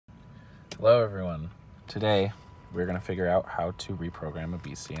Hello everyone. Today we're going to figure out how to reprogram a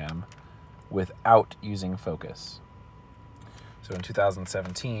BCM without using Focus. So in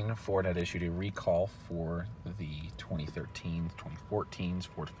 2017, Ford had issued a recall for the 2013, 2014's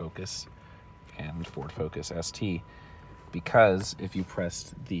Ford Focus and Ford Focus ST because if you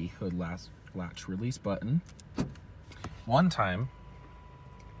pressed the hood latch release button one time,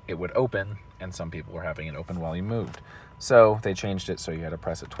 it would open, and some people were having it open while you moved. So they changed it so you had to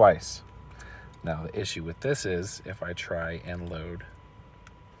press it twice. Now the issue with this is if I try and load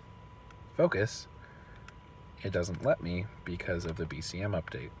Focus, it doesn't let me because of the BCM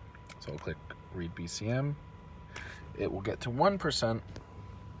update. So I'll click read BCM. It will get to 1%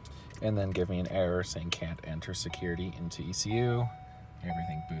 and then give me an error saying can't enter security into ECU.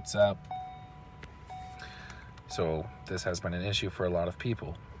 Everything boots up. So this has been an issue for a lot of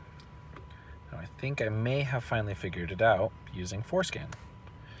people. Now I think I may have finally figured it out using FORScan.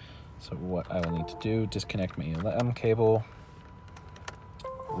 So what I will need to do, disconnect my ELM cable,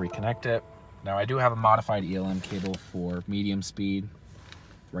 reconnect it. Now I do have a modified ELM cable for medium speed.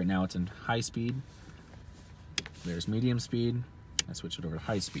 Right now it's in high speed. There's medium speed. I switch it over to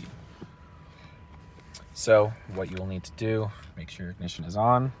high speed. So what you will need to do, make sure your ignition is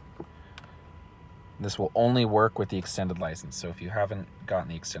on. This will only work with the extended license. So if you haven't gotten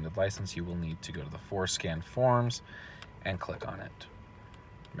the extended license, you will need to go to the FORScan forms and click on it.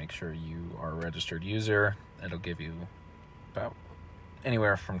 Make sure you are a registered user. It'll give you about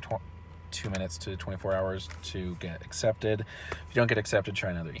anywhere from 2 minutes to 24 hours to get accepted. If you don't get accepted, try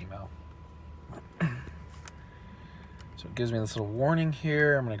another email. So it gives me this little warning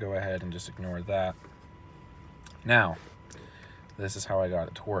here. I'm going to go ahead and just ignore that. Now, this is how I got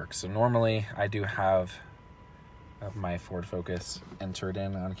it to work. So normally I do have my Ford Focus entered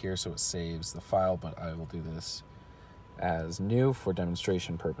in on here so it saves the file, but I will do this as new for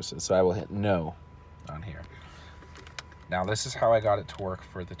demonstration purposes. So I will hit no on here. Now this is how I got it to work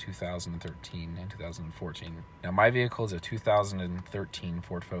for the 2013 and 2014. Now my vehicle is a 2013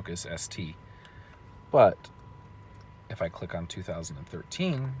 Ford Focus ST, but if I click on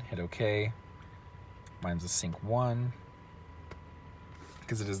 2013, hit OK, mine's a Sync 1,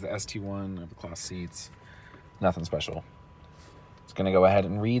 because it is the ST1 of the cloth seats, nothing special. It's gonna go ahead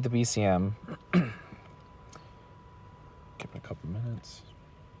and read the BCM. Give it a couple minutes.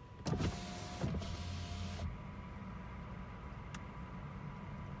 You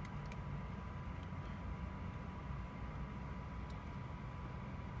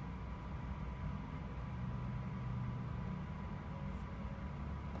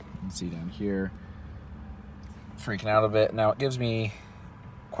can see down here, freaking out a bit. Now it gives me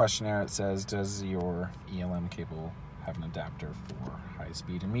a questionnaire. It says, does your ELM cable have an adapter for high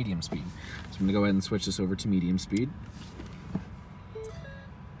speed and medium speed? So I'm gonna go ahead and switch this over to medium speed.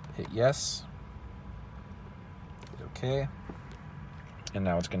 Hit yes, hit OK, and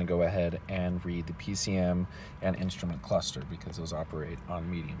now it's going to go ahead and read the PCM and instrument cluster because those operate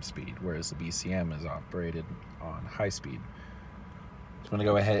on medium speed, whereas the BCM is operated on high speed. So I'm going to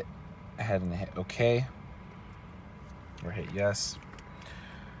go ahead and hit OK, or hit yes.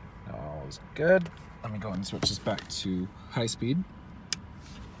 Now all is good. Let me go ahead and switch this back to high speed.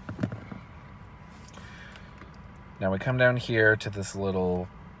 Now we come down here to this little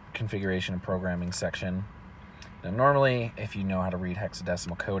configuration and programming section. Now normally if you know how to read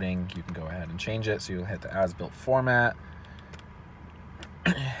hexadecimal coding, you can go ahead and change it. So you'll hit the as built format,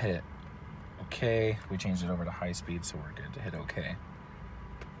 hit OK. We changed it over to high speed, so we're good to hit OK.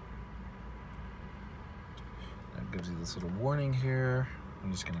 That gives you this little warning here.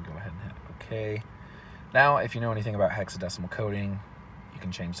 I'm just going to go ahead and hit OK. Now if you know anything about hexadecimal coding, you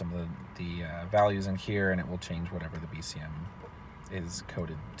can change some of the values in here and it will change whatever the BCM is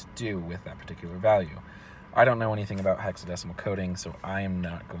coded to do with that particular value. I don't know anything about hexadecimal coding, so I am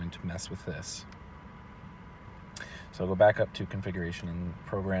not going to mess with this. So I'll go back up to configuration and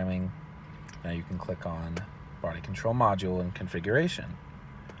programming. Now you can click on body control module and configuration.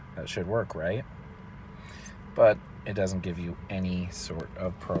 That should work, right? But it doesn't give you any sort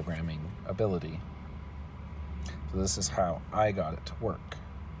of programming ability. So this is how I got it to work.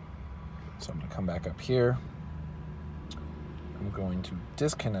 So I'm going to come back up here. I'm going to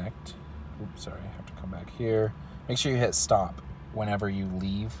disconnect. Oops, sorry, I have to come back here. Make sure you hit stop whenever you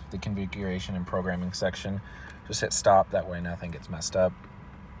leave the configuration and programming section. Just hit stop, that way nothing gets messed up.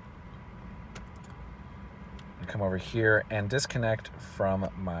 I come over here and disconnect from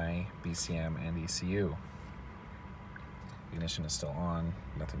my BCM and ECU. Ignition is still on,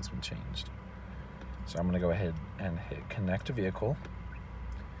 nothing's been changed. So I'm going to go ahead and hit connect to vehicle.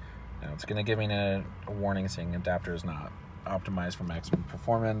 Now it's going to give me a warning saying adapter is not optimize for maximum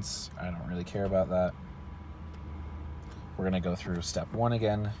performance. I don't really care about that. We're going to go through step 1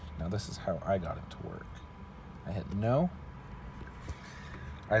 again. Now this is how I got it to work. I hit no.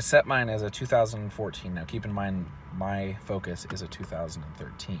 I set mine as a 2014. Now keep in mind my focus is a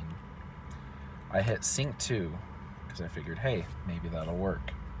 2013. I hit sync to because I figured, hey, maybe that'll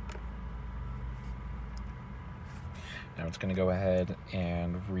work. Now it's going to go ahead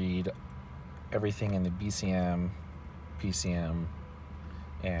and read everything in the BCM, PCM,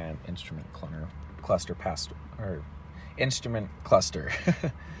 and instrument cluster instrument cluster.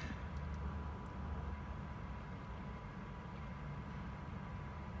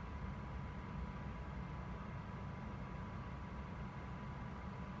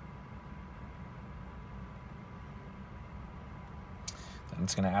 Then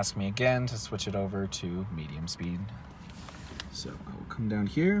it's going to ask me again to switch it over to medium speed. So I will come down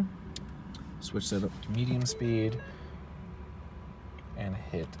here, switch that up to medium speed, and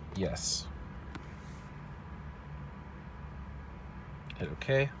hit yes. Hit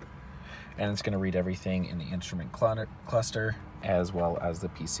OK. And it's going to read everything in the instrument cluster as well as the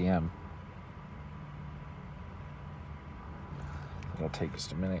PCM. It'll take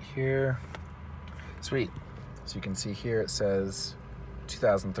just a minute here. Sweet. So you can see here it says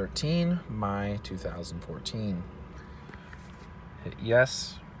 2013, my 2014. Hit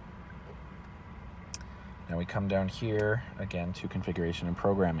yes. Now we come down here again to configuration and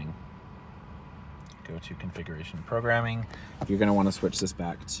programming. Go to configuration and programming. You're going to want to switch this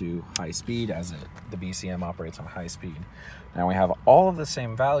back to high speed as the BCM operates on high speed. Now we have all of the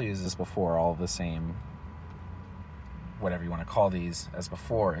same values as before, all of the same, whatever you want to call these, as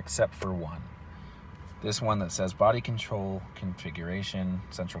before, except for one. This one that says body control configuration,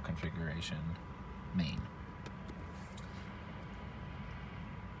 central configuration, main.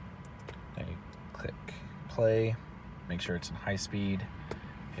 Now you click play, make sure it's in high speed,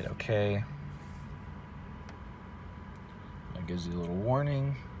 hit OK. That gives you a little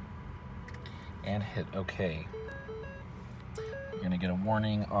warning, and hit OK. You're going to get a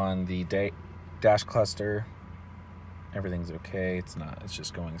warning on the dash cluster. Everything's okay. It's not. It's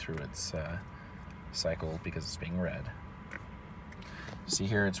just going through its cycle because it's being read. See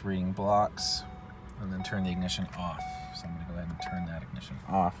here, it's reading blocks, and then turn the ignition off. So I'm going to go ahead and turn that ignition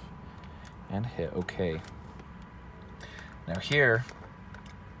off, and hit OK. Now here,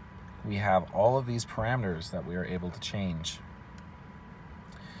 we have all of these parameters that we are able to change.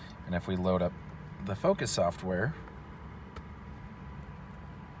 And if we load up the Focus software,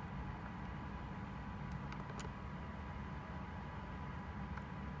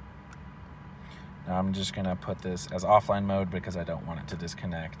 now I'm just going to put this as offline mode because I don't want it to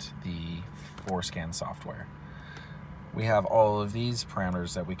disconnect the FORScan software. We have all of these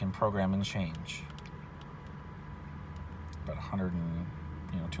parameters that we can program and change. About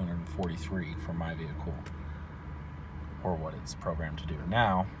 243 for my vehicle, or what it's programmed to do.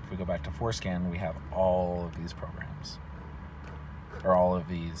 Now, if we go back to FORScan, we have all of these programs, or all of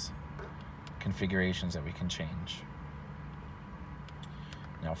these configurations that we can change.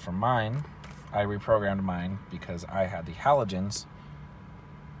 Now for mine, I reprogrammed mine because I had the halogens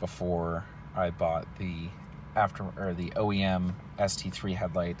before I bought the OEM ST3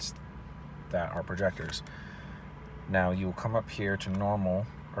 headlights that are projectors. Now you will come up here to normal,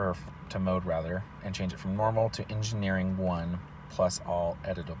 or to mode rather, and change it from normal to engineering 1 plus all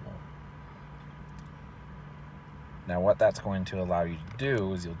editable. Now what that's going to allow you to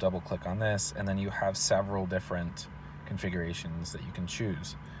do is you'll double click on this, and then you have several different configurations that you can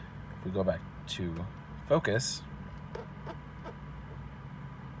choose. If we go back to focus,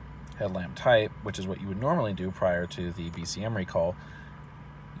 headlamp type, which is what you would normally do prior to the BCM recall,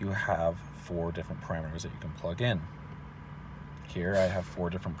 you have 4 different parameters that you can plug in. Here I have 4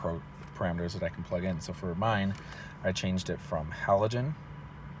 different parameters that I can plug in. So for mine, I changed it from halogen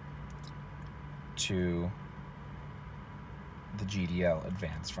to the GDL,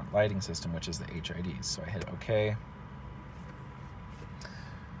 Advanced Front Lighting System, which is the HIDs. So I hit OK.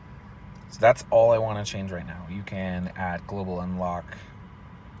 So that's all I want to change right now. You can add global unlock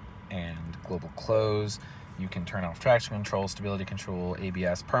and global close. You can turn off traction control, stability control,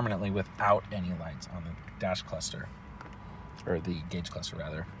 ABS permanently without any lights on the dash cluster, or the gauge cluster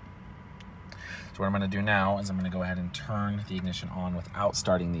rather. So what I'm going to do now is I'm going to go ahead and turn the ignition on without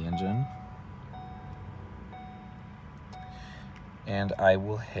starting the engine. And I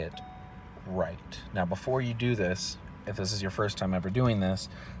will hit right. Now before you do this, if this is your first time ever doing this,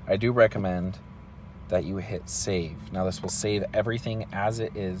 I do recommend that you hit save. Now this will save everything as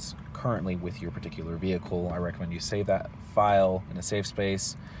it is currently with your particular vehicle. I recommend you save that file in a safe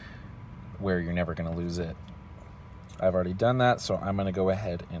space where you're never going to lose it. I've already done that, so I'm gonna go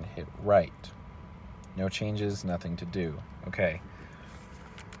ahead and hit write. No changes, nothing to do. Okay.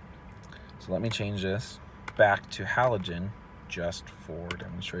 So let me change this back to halogen just for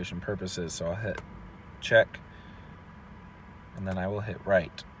demonstration purposes. So I'll hit check, and then I will hit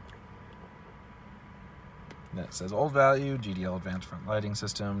write. And then it says old value, GDL advanced front lighting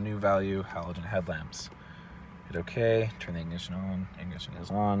system, new value, halogen headlamps. Hit OK, turn the ignition on, ignition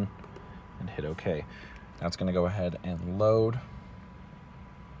is on, and hit OK. Now it's gonna go ahead and load.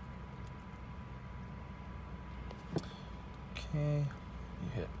 Okay, you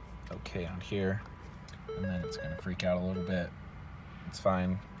hit OK on here, and then it's gonna freak out a little bit. It's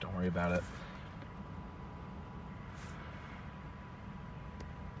fine, don't worry about it.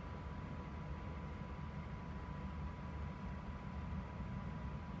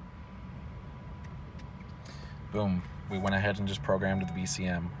 Boom, we went ahead and just programmed the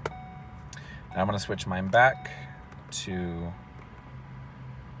BCM. Now I'm gonna switch mine back to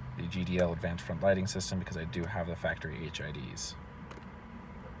the GDL advanced front lighting system because I do have the factory HIDs.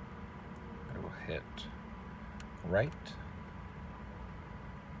 I will hit write.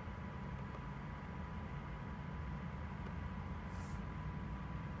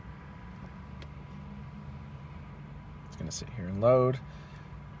 It's gonna sit here and load.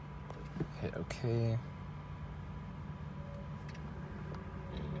 Hit OK.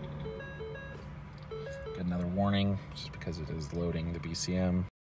 Get another warning just because it is loading the BCM.